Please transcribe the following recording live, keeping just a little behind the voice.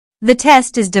The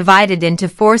test is divided into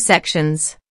 4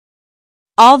 sections.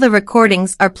 All the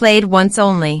recordings are played once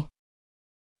only.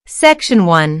 Section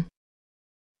 1.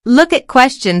 Look at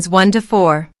questions 1 to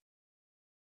 4.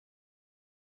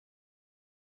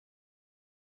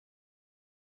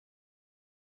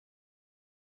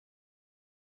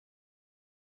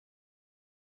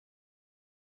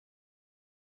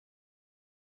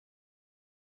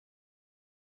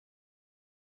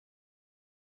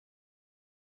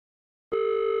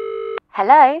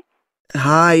 Hello?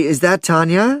 Hi, is that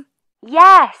Tanya?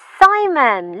 Yes,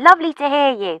 Simon. Lovely to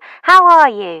hear you. How are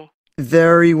you?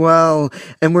 Very well,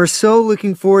 and we're so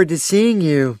looking forward to seeing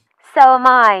you. So am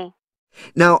I.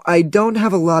 Now, I don't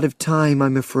have a lot of time,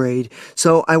 I'm afraid,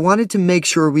 so I wanted to make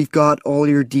sure we've got all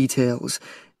your details.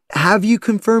 Have you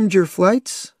confirmed your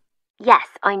flights? Yes,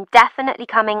 I'm definitely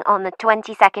coming on the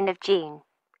 22nd of June.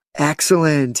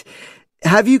 Excellent.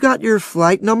 Have you got your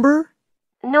flight number?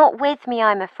 Not with me,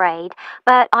 I'm afraid,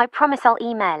 but I promise I'll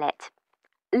email it.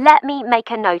 Let me make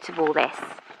a note of all this.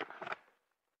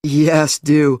 Yes,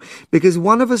 do, because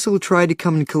one of us will try to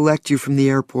come and collect you from the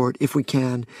airport if we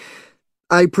can.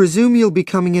 I presume you'll be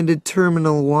coming into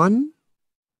Terminal 1?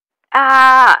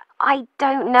 I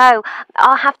don't know.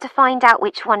 I'll have to find out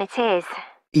which one it is.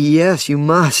 Yes, you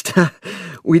must.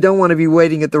 We don't want to be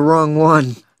waiting at the wrong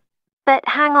one. But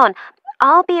hang on,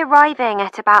 I'll be arriving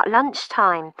at about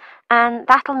lunchtime, and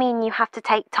that'll mean you have to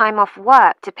take time off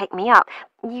work to pick me up.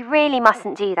 You really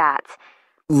mustn't do that.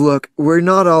 Look, we're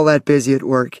not all that busy at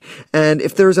work, and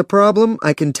if there's a problem,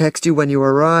 I can text you when you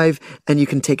arrive, and you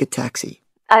can take a taxi.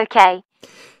 Okay.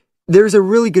 There's a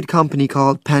really good company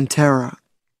called Pantera.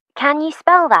 Can you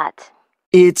spell that?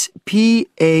 It's Pantera.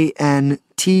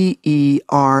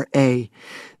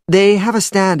 They have a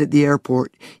stand at the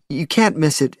airport. You can't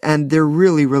miss it, and they're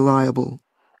really reliable.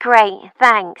 Great,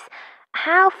 thanks.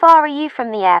 How far are you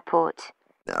from the airport?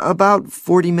 About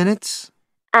 40 minutes.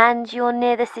 And you're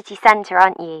near the city centre,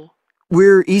 aren't you?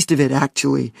 We're east of it,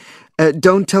 actually.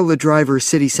 Don't tell the driver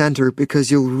city centre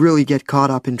because you'll really get caught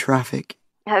up in traffic.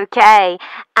 Okay,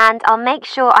 and I'll make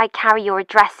sure I carry your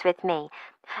address with me.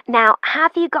 Now,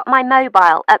 have you got my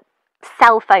mobile,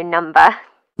 cell phone number?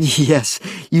 Yes,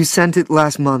 you sent it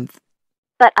last month.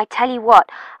 But I tell you what,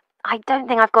 I don't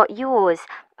think I've got yours.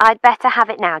 I'd better have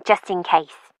it now, just in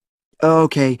case.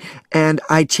 Okay, and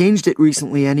I changed it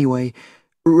recently anyway.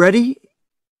 Ready?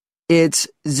 It's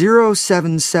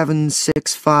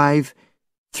 07765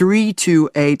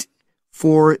 328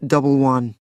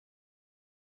 411.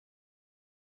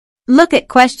 Look at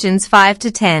questions 5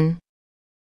 to 10.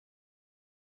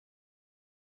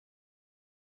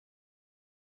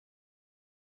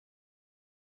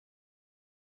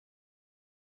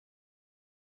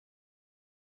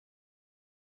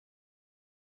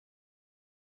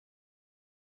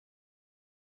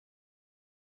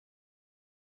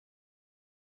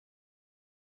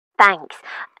 Thanks.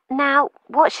 Now,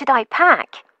 what should I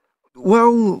pack?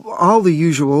 Well, all the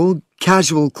usual,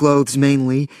 casual clothes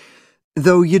mainly.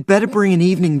 Though you'd better bring an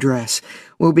evening dress.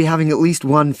 We'll be having at least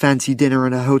one fancy dinner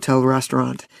in a hotel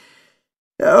restaurant.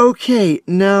 Okay,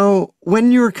 now,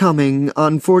 when you're coming,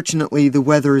 unfortunately the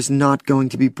weather is not going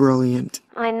to be brilliant.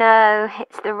 I know,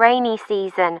 it's the rainy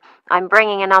season. I'm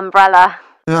bringing an umbrella.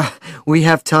 We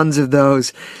have tons of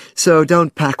those, so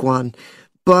don't pack one.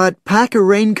 But pack a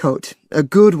raincoat, a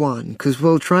good one, 'cause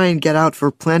we'll try and get out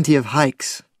for plenty of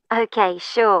hikes. Okay,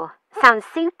 sure. Sounds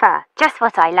super. Just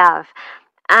what I love.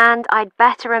 And I'd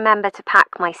better remember to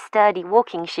pack my sturdy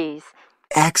walking shoes.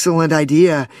 Excellent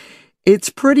idea. It's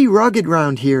pretty rugged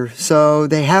round here, so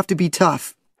they have to be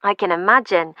tough. I can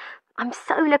imagine. I'm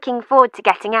so looking forward to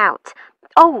getting out.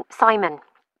 Oh, Simon,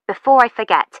 before I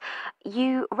forget,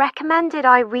 you recommended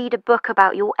I read a book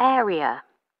about your area.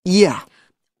 Yeah.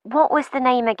 What was the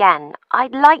name again?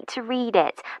 I'd like to read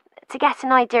it, to get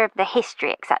an idea of the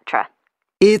history, etc.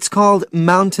 It's called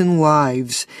Mountain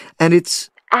Lives, and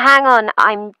it's... Hang on,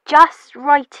 I'm just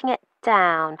writing it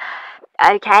down.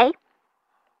 Okay.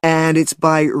 And it's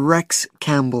by Rex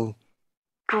Campbell.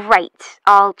 Great.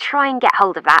 I'll try and get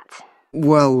hold of that.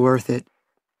 Well worth it.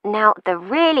 Now, the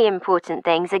really important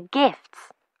things are gifts.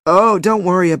 Oh, don't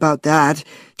worry about that.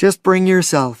 Just bring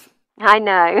yourself. I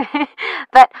know.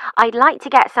 But I'd like to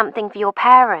get something for your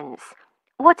parents.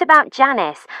 What about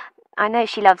Janice? I know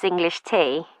she loves English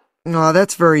tea. Oh,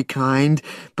 that's very kind,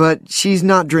 but she's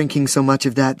not drinking so much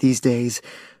of that these days.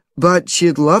 But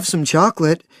she'd love some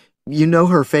chocolate. You know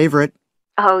her favorite.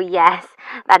 Oh, yes.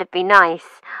 That'd be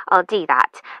nice. I'll do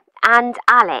that. And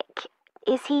Alec,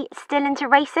 is he still into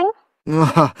racing?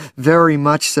 Very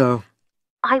much so.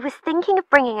 I was thinking of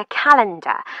bringing a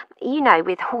calendar, you know,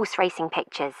 with horse racing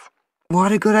pictures.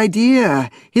 What a good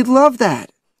idea. He'd love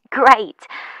that. Great.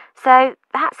 So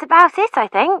that's about it, I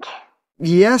think.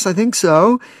 Yes, I think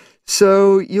so.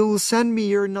 So you'll send me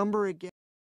your number again?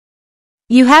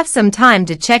 You have some time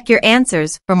to check your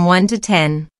answers from 1 to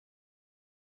 10.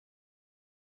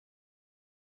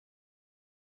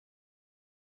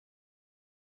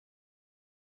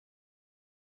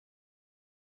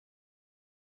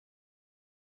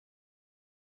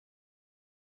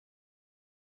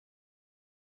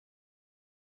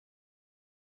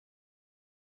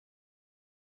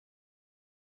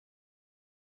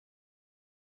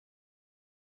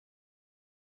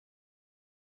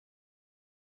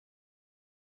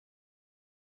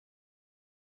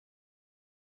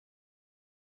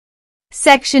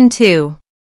 Section 2.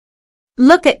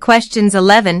 Look at questions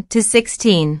 11 to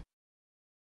 16.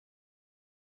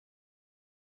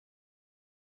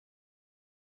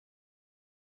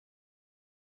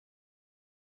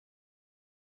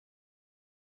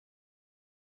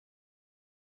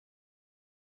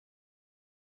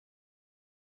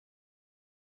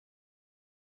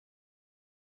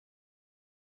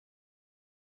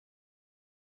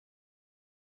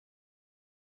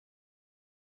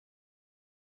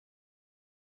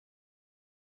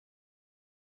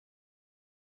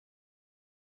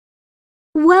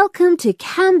 Welcome to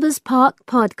Canberra's Park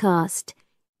podcast.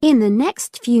 In the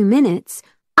next few minutes,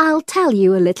 I'll tell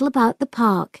you a little about the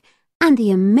park and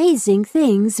the amazing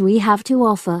things we have to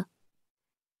offer.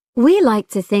 We like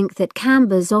to think that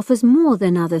Canberra's offers more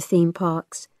than other theme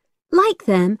parks. Like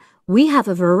them, we have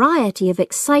a variety of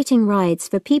exciting rides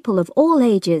for people of all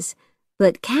ages,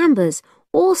 but Canberra's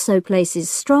also places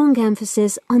strong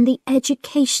emphasis on the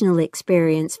educational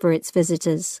experience for its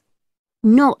visitors.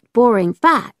 Not boring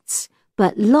facts,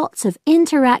 but lots of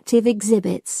interactive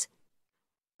exhibits.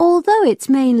 Although it's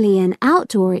mainly an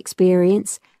outdoor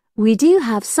experience, we do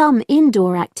have some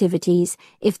indoor activities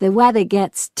if the weather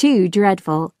gets too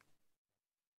dreadful.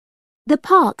 The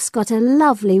park's got a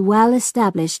lovely,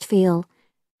 well-established feel,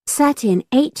 set in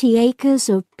 80 acres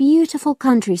of beautiful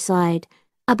countryside,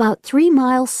 about 3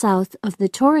 miles south of the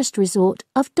tourist resort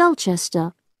of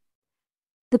Dulchester.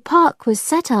 The park was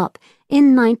set up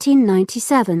in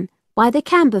 1997 by the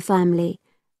Canberra family,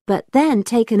 but then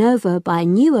taken over by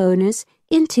new owners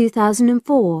in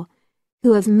 2004,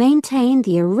 who have maintained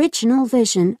the original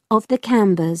vision of the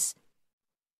Canberras.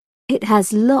 It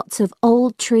has lots of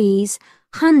old trees,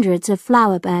 hundreds of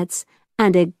flower beds,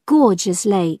 and a gorgeous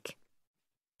lake.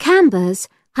 Canberra's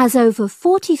has over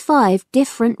 45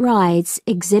 different rides,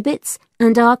 exhibits,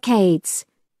 and arcades.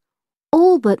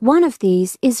 All but one of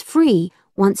these is free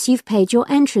once you've paid your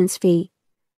entrance fee.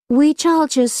 We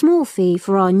charge a small fee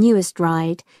for our newest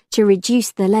ride to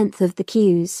reduce the length of the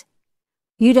queues.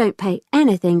 You don't pay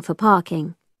anything for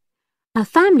parking. A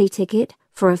family ticket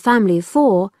for a family of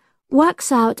 4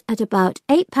 works out at about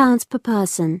 £8 per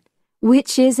person,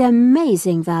 which is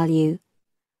amazing value.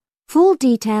 Full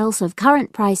details of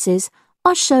current prices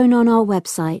are shown on our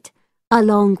website,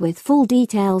 along with full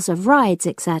details of rides,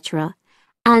 etc.,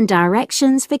 and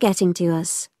directions for getting to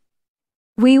us.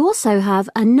 We also have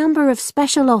a number of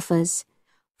special offers.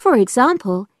 For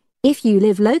example, if you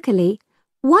live locally,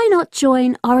 why not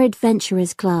join our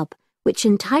Adventurers Club, which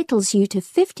entitles you to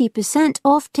 50%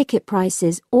 off ticket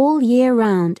prices all year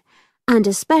round, and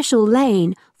a special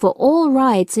lane for all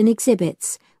rides and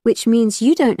exhibits, which means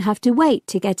you don't have to wait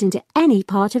to get into any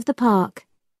part of the park.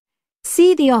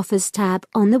 See the Offers tab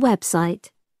on the website.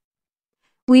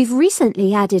 We've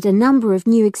recently added a number of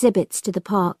new exhibits to the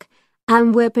park,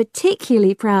 and we're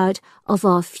particularly proud of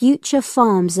our Future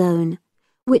Farm Zone,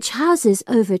 which houses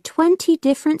over 20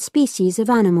 different species of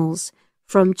animals,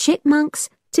 from chipmunks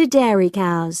to dairy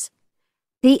cows.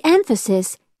 The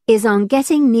emphasis is on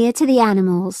getting near to the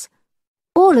animals.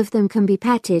 All of them can be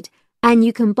petted, and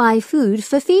you can buy food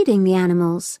for feeding the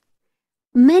animals.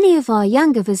 Many of our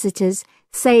younger visitors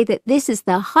say that this is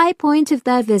the high point of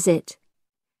their visit.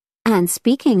 And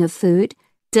speaking of food,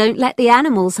 don't let the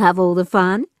animals have all the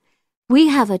fun. We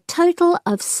have a total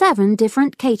of 7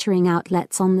 different catering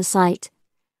outlets on the site.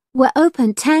 We're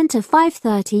open 10 to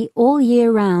 5:30 all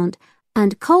year round,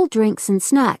 and cold drinks and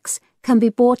snacks can be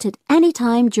bought at any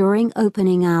time during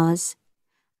opening hours.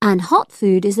 And hot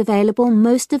food is available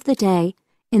most of the day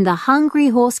in the Hungry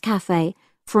Horse Cafe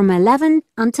from 11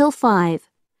 until 5,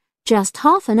 just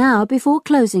half an hour before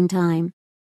closing time.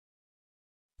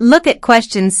 Look at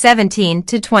questions 17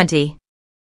 to 20.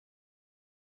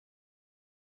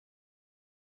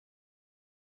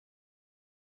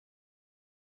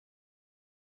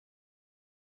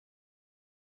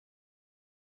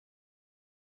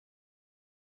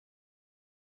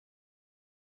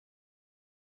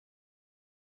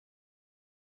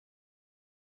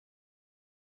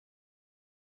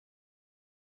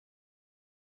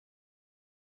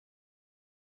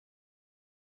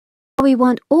 We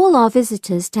want all our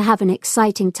visitors to have an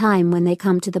exciting time when they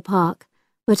come to the park,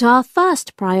 but our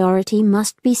first priority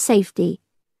must be safety.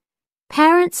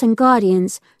 Parents and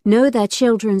guardians know their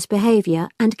children's behavior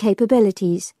and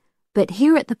capabilities, but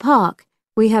here at the park,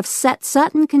 we have set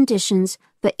certain conditions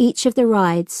for each of the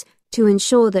rides to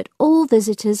ensure that all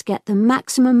visitors get the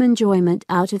maximum enjoyment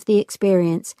out of the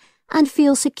experience and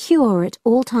feel secure at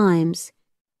all times.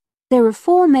 There are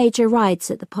 4 major rides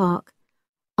at the park.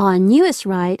 Our newest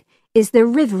ride is the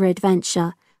River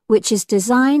Adventure, which is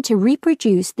designed to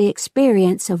reproduce the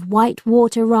experience of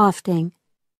whitewater rafting.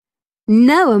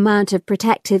 No amount of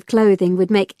protective clothing would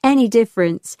make any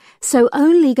difference, so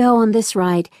only go on this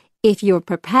ride if you're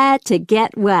prepared to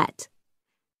get wet.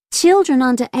 Children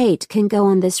under 8 can go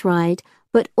on this ride,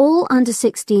 but all under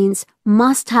 16s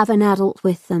must have an adult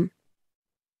with them.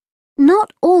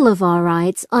 Not all of our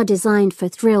rides are designed for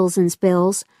thrills and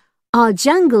spills. Our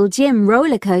Jungle Gym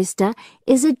roller coaster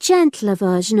is a gentler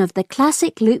version of the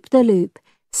classic Loop-the-Loop,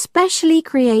 specially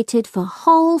created for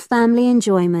whole family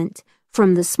enjoyment,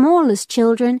 from the smallest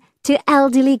children to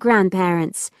elderly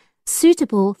grandparents,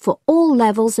 suitable for all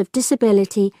levels of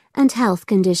disability and health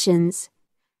conditions.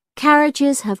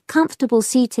 Carriages have comfortable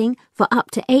seating for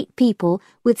up to 8 people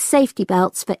with safety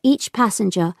belts for each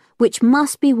passenger, which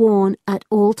must be worn at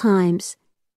all times.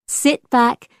 Sit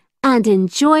back and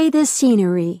enjoy the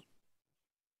scenery.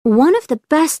 One of the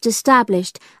best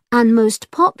established and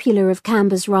most popular of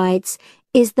Canberra's rides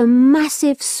is the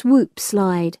massive swoop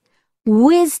slide.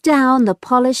 Whiz down the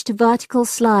polished vertical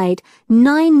slide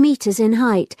 9 meters in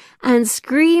height and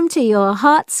scream to your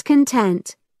heart's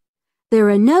content. There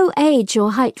are no age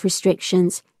or height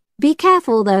restrictions. Be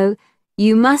careful though,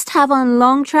 you must have on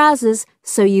long trousers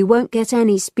so you won't get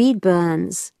any speed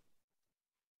burns.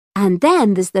 And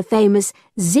then there's the famous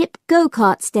Zip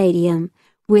Go-Kart Stadium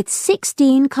with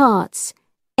 16 karts,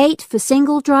 8 for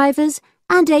single drivers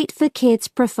and 8 for kids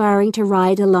preferring to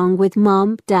ride along with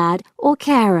mum, dad or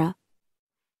carer.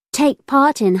 Take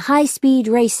part in high-speed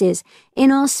races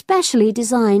in our specially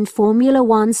designed Formula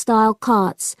One style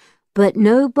karts, but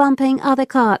no bumping other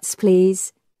karts,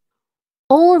 please.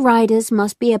 All riders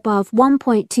must be above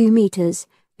 1.2 meters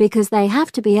because they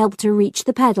have to be able to reach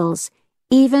the pedals,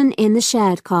 even in the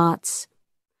shared karts.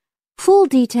 Full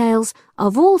details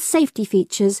of all safety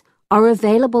features are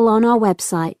available on our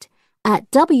website at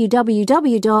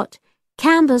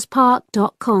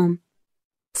www.canberraspark.com.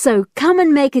 So come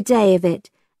and make a day of it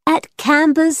at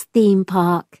Canberra's theme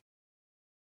park.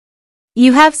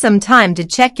 You have some time to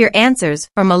check your answers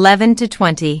from 11 to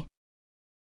 20.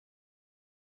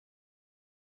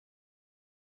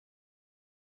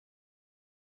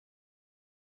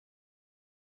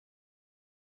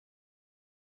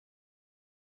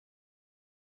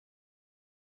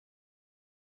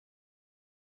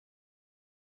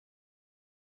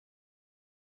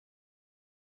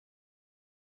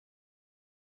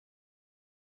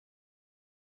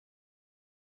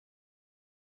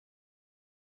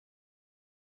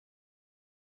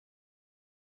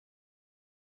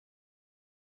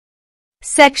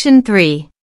 Section 3.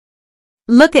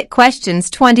 Look at questions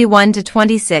 21 to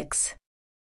 26.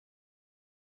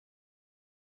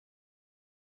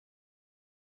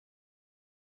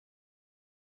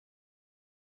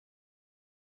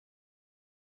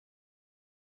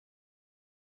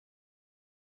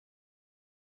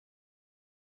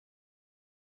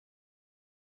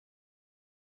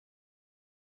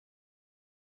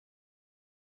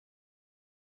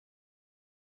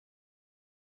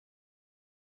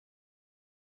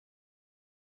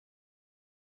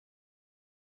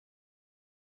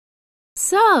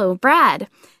 So, Brad,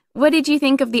 what did you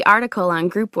think of the article on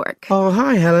group work? Oh,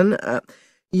 hi, Helen.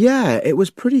 Yeah, it was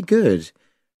pretty good,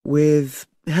 with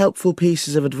helpful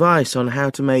pieces of advice on how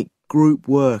to make group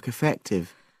work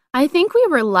effective. I think we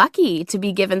were lucky to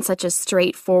be given such a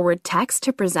straightforward text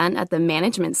to present at the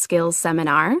management skills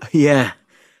seminar. Yeah.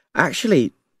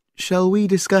 Actually, shall we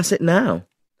discuss it now?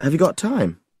 Have you got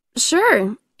time?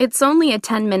 Sure. It's only a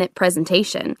 10-minute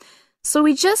presentation. So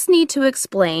we just need to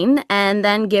explain and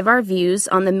then give our views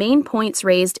on the main points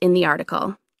raised in the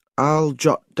article. I'll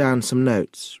jot down some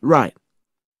notes. Right.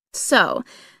 So,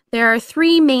 there are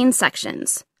 3 main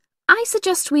sections. I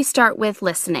suggest we start with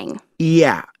listening.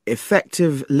 Yeah,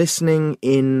 effective listening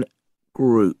in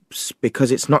groups,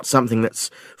 because it's not something that's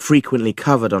frequently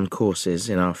covered on courses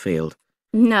in our field.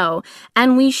 No,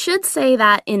 and we should say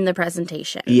that in the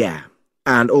presentation. Yeah.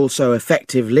 And also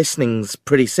effective listening's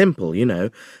pretty simple, you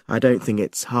know. I don't think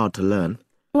it's hard to learn.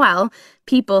 Well,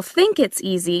 people think it's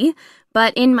easy,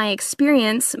 but in my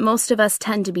experience, most of us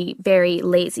tend to be very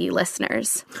lazy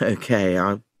listeners. Okay,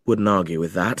 I wouldn't argue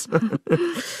with that.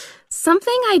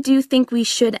 Something I do think we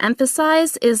should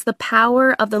emphasize is the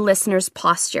power of the listener's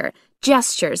posture,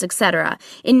 gestures, etc.,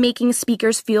 in making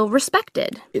speakers feel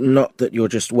respected. Not that you're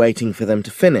just waiting for them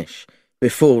to finish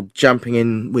before jumping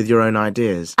in with your own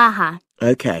ideas. Uh-huh.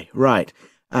 Okay, right.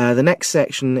 The next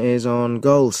section is on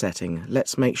goal setting.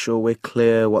 Let's make sure we're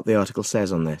clear what the article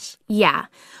says on this. Yeah.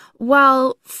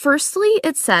 Well, firstly,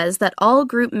 it says that all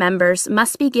group members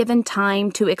must be given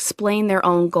time to explain their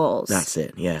own goals. That's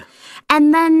it, yeah.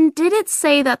 And then did it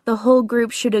say that the whole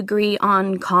group should agree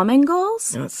on common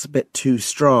goals? That's a bit too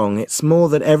strong. It's more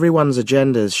that everyone's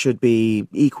agendas should be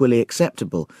equally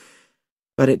acceptable.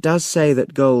 But it does say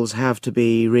that goals have to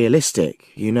be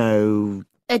realistic,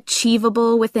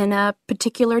 Achievable within a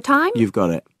particular time? You've got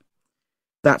it.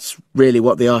 That's really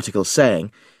what the article's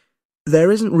saying.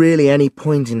 There isn't really any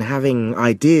point in having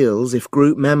ideals if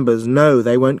group members know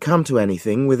they won't come to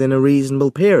anything within a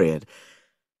reasonable period.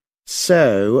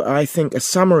 So, I think a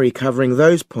summary covering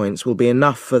those points will be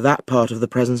enough for that part of the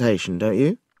presentation, don't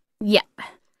you? Yeah.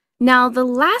 Now, the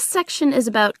last section is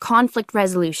about conflict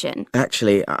resolution.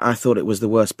 Actually, I thought it was the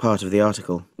worst part of the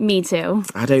article. Me too.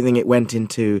 I don't think it went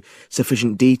into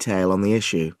sufficient detail on the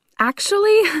issue.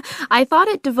 Actually, I thought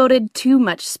it devoted too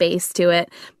much space to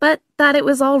it, but that it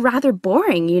was all rather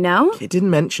boring, It didn't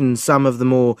mention some of the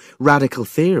more radical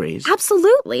theories.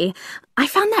 Absolutely. I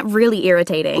found that really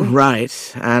irritating.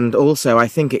 Right, and also I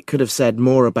think it could have said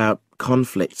more about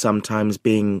conflict sometimes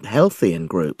being healthy in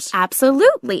groups.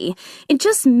 Absolutely. It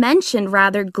just mentioned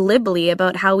rather glibly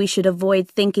about how we should avoid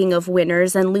thinking of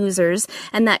winners and losers,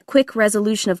 and that quick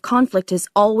resolution of conflict is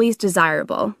always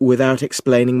desirable. Without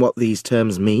explaining what these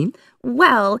terms mean?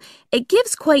 Well, it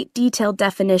gives quite detailed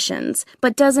definitions,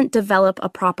 but doesn't develop a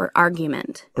proper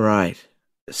argument. Right.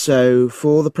 So,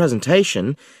 for the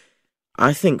presentation,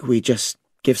 I think we just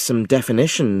give some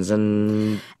definitions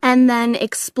and then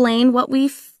explain what we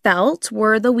felt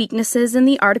were the weaknesses in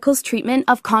the article's treatment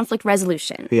of conflict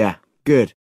resolution. Yeah,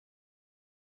 good.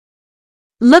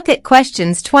 Look at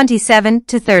questions 27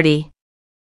 to 30.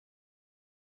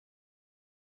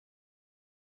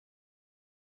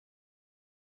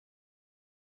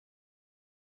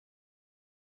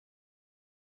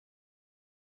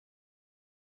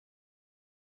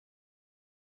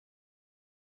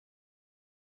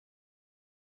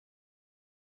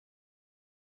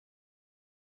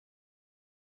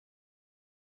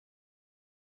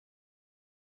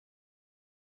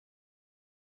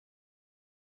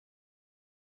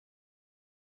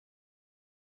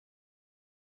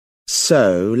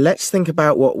 So, let's think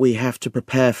about what we have to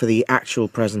prepare for the actual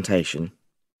presentation.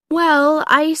 Well,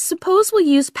 I suppose we'll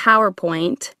use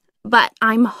PowerPoint, but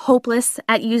I'm hopeless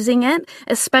at using it,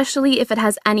 especially if it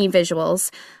has any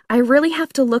visuals. I really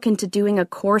have to look into doing a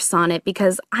course on it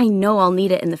because I know I'll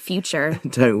need it in the future.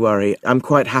 Don't worry, I'm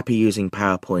quite happy using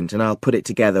PowerPoint and I'll put it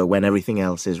together when everything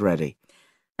else is ready.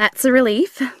 That's a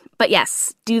relief. But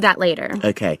yes, do that later.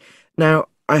 Okay. Now,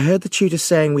 I heard the tutor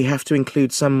saying we have to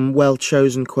include some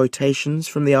well-chosen quotations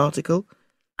from the article.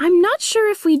 I'm not sure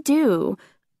if we do.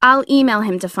 I'll email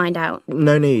him to find out.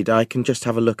 No need, I can just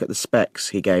have a look at the specs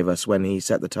he gave us when he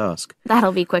set the task.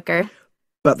 That'll be quicker.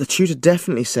 But the tutor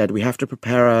definitely said we have to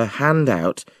prepare a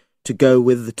handout to go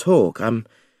with the talk. I'm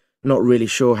not really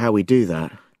sure how we do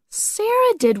that.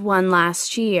 Sarah did one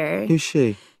last year. Who's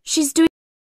she? She's doing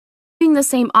the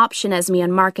same option as me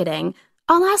on marketing.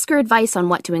 I'll ask her advice on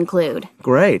what to include.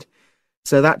 Great.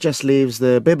 So that just leaves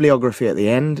the bibliography at the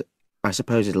end. I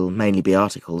suppose it'll mainly be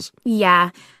articles. Yeah.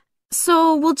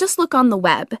 So we'll just look on the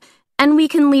web, and we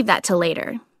can leave that till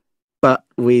later. But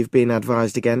we've been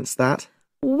advised against that?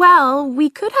 Well, we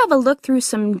could have a look through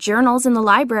some journals in the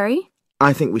library.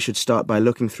 I think we should start by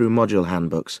looking through module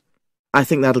handbooks. I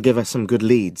think that'll give us some good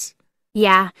leads.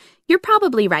 Yeah, you're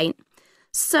probably right.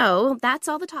 So that's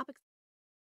all the topics.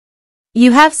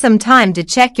 You have some time to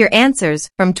check your answers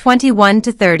from 21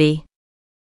 to 30.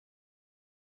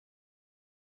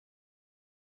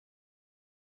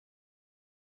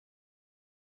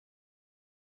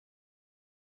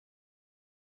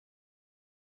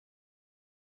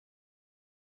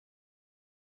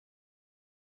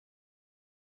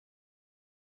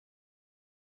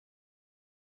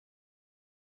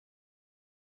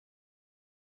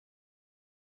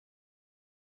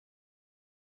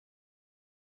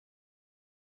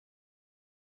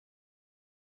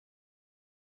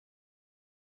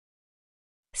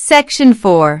 Section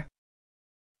 4.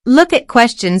 Look at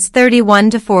questions 31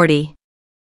 to 40.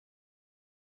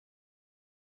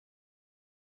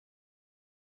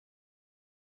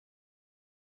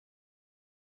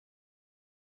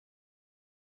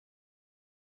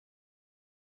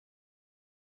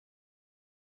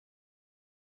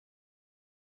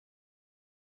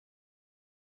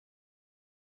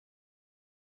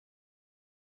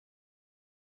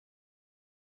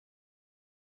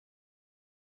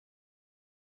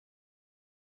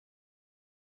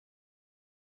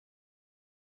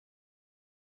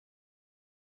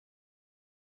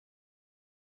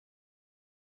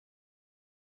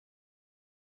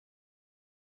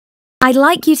 I'd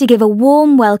like you to give a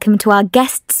warm welcome to our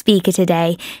guest speaker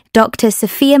today, Dr.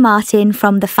 Sophia Martin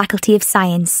from the Faculty of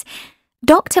Science.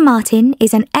 Dr. Martin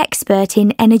is an expert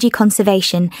in energy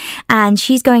conservation, and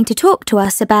she's going to talk to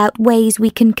us about ways we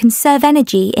can conserve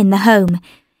energy in the home.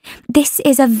 This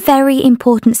is a very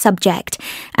important subject,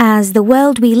 as the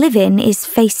world we live in is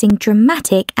facing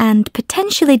dramatic and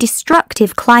potentially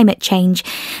destructive climate change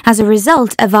as a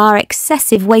result of our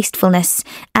excessive wastefulness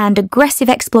and aggressive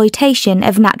exploitation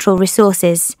of natural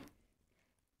resources.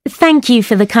 Thank you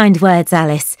for the kind words,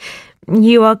 Alice.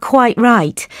 You are quite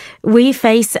right. We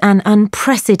face an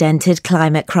unprecedented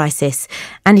climate crisis,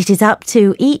 and it is up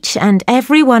to each and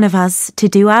every one of us to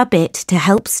do our bit to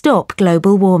help stop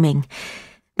global warming.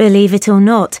 Believe it or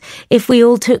not, if we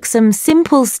all took some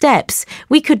simple steps,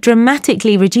 we could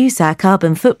dramatically reduce our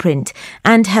carbon footprint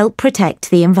and help protect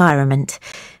the environment.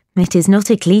 It is not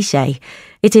a cliché.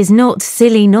 It is not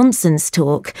silly nonsense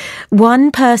talk. One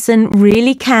person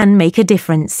really can make a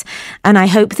difference, and I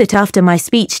hope that after my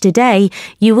speech today,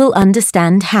 you will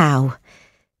understand how.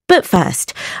 But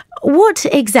first, what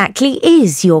exactly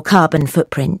is your carbon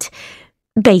footprint?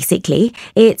 Basically,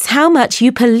 it's how much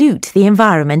you pollute the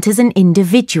environment as an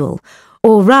individual,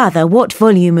 or rather what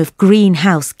volume of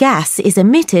greenhouse gas is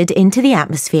emitted into the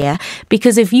atmosphere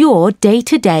because of your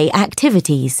day-to-day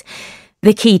activities.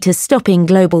 The key to stopping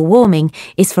global warming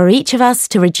is for each of us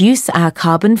to reduce our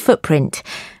carbon footprint,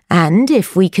 and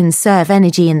if we conserve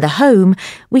energy in the home,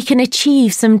 we can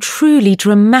achieve some truly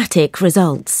dramatic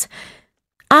results.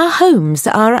 Our homes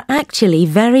are actually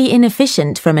very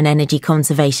inefficient from an energy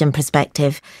conservation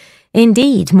perspective.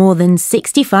 Indeed, more than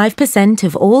 65%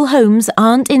 of all homes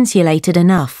aren't insulated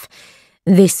enough.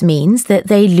 This means that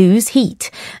they lose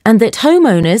heat and that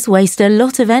homeowners waste a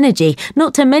lot of energy,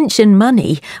 not to mention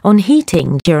money, on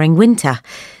heating during winter.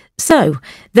 So,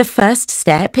 the first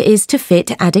step is to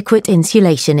fit adequate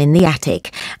insulation in the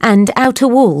attic and outer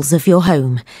walls of your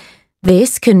home.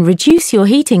 This can reduce your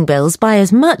heating bills by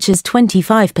as much as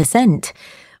 25%.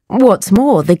 What's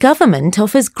more, the government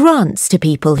offers grants to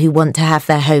people who want to have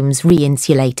their homes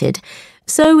re-insulated,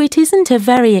 so it isn't a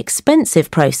very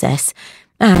expensive process,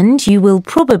 and you will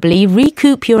probably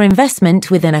recoup your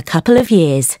investment within a couple of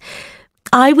years.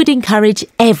 I would encourage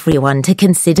everyone to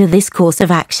consider this course of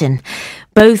action.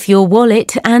 Both your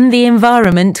wallet and the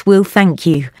environment will thank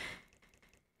you.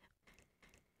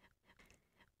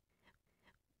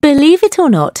 Believe it or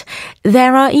not,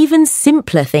 there are even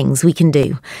simpler things we can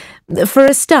do. For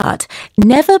a start,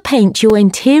 never paint your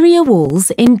interior walls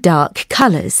in dark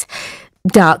colours.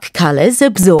 Dark colours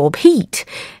absorb heat.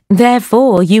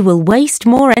 Therefore, you will waste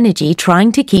more energy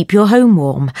trying to keep your home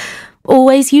warm.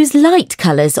 Always use light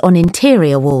colours on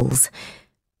interior walls.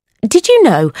 Did you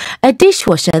know a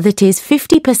dishwasher that is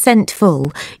 50%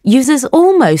 full uses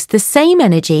almost the same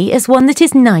energy as one that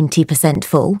is 90%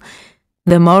 full?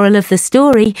 The moral of the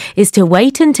story is to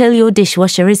wait until your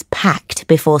dishwasher is packed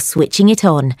before switching it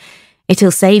on. It'll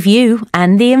save you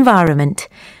and the environment.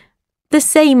 The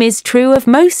same is true of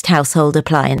most household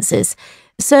appliances,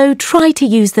 so try to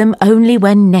use them only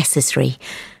when necessary.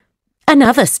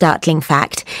 Another startling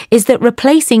fact is that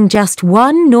replacing just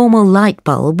one normal light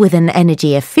bulb with an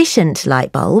energy-efficient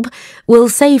light bulb will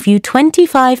save you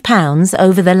 £25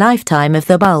 over the lifetime of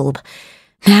the bulb.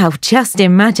 Now, just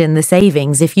imagine the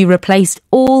savings if you replaced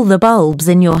all the bulbs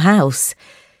in your house.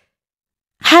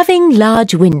 Having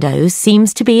large windows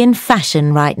seems to be in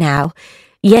fashion right now,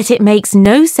 yet it makes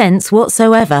no sense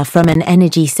whatsoever from an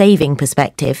energy-saving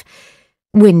perspective.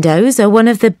 Windows are one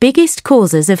of the biggest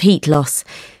causes of heat loss.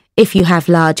 If you have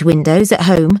large windows at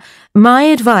home, my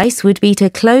advice would be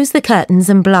to close the curtains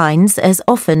and blinds as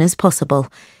often as possible.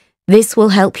 This will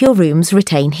help your rooms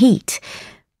retain heat.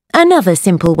 Another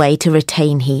simple way to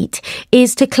retain heat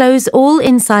is to close all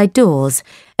inside doors,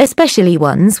 especially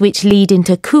ones which lead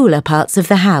into cooler parts of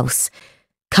the house.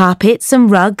 Carpets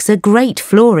and rugs are great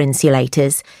floor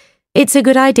insulators. It's a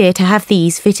good idea to have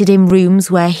these fitted in rooms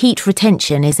where heat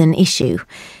retention is an issue.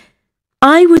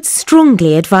 I would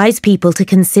strongly advise people to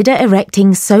consider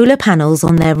erecting solar panels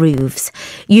on their roofs.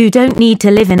 You don't need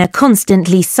to live in a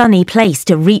constantly sunny place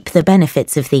to reap the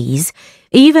benefits of these.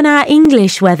 Even our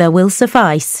English weather will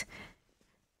suffice.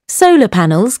 Solar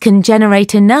panels can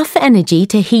generate enough energy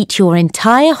to heat your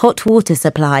entire hot water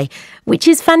supply, which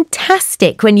is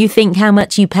fantastic when you think how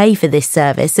much you pay for this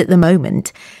service at the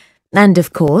moment. And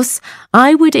of course,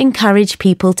 I would encourage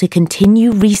people to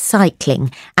continue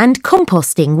recycling and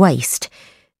composting waste.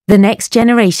 The next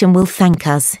generation will thank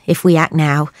us if we act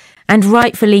now, and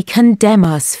rightfully condemn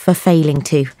us for failing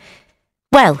to.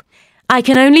 Well, I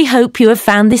can only hope you have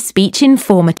found this speech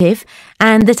informative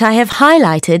and that I have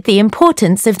highlighted the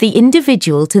importance of the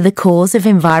individual to the cause of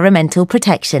environmental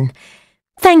protection.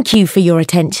 Thank you for your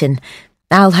attention.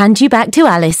 I'll hand you back to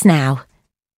Alice now.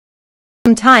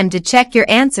 Some time to check your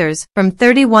answers from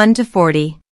 31 to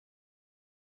 40.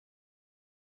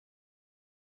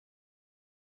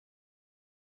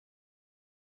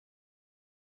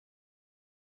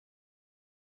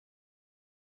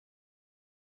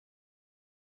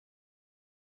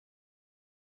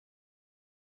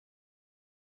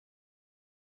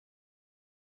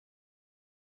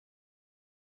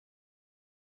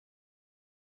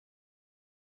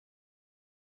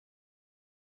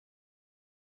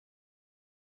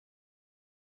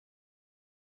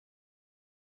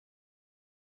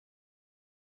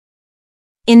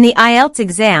 In the Ielts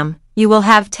exam, you will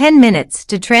have 10 minutes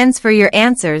to transfer your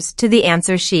answers to the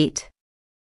answer sheet.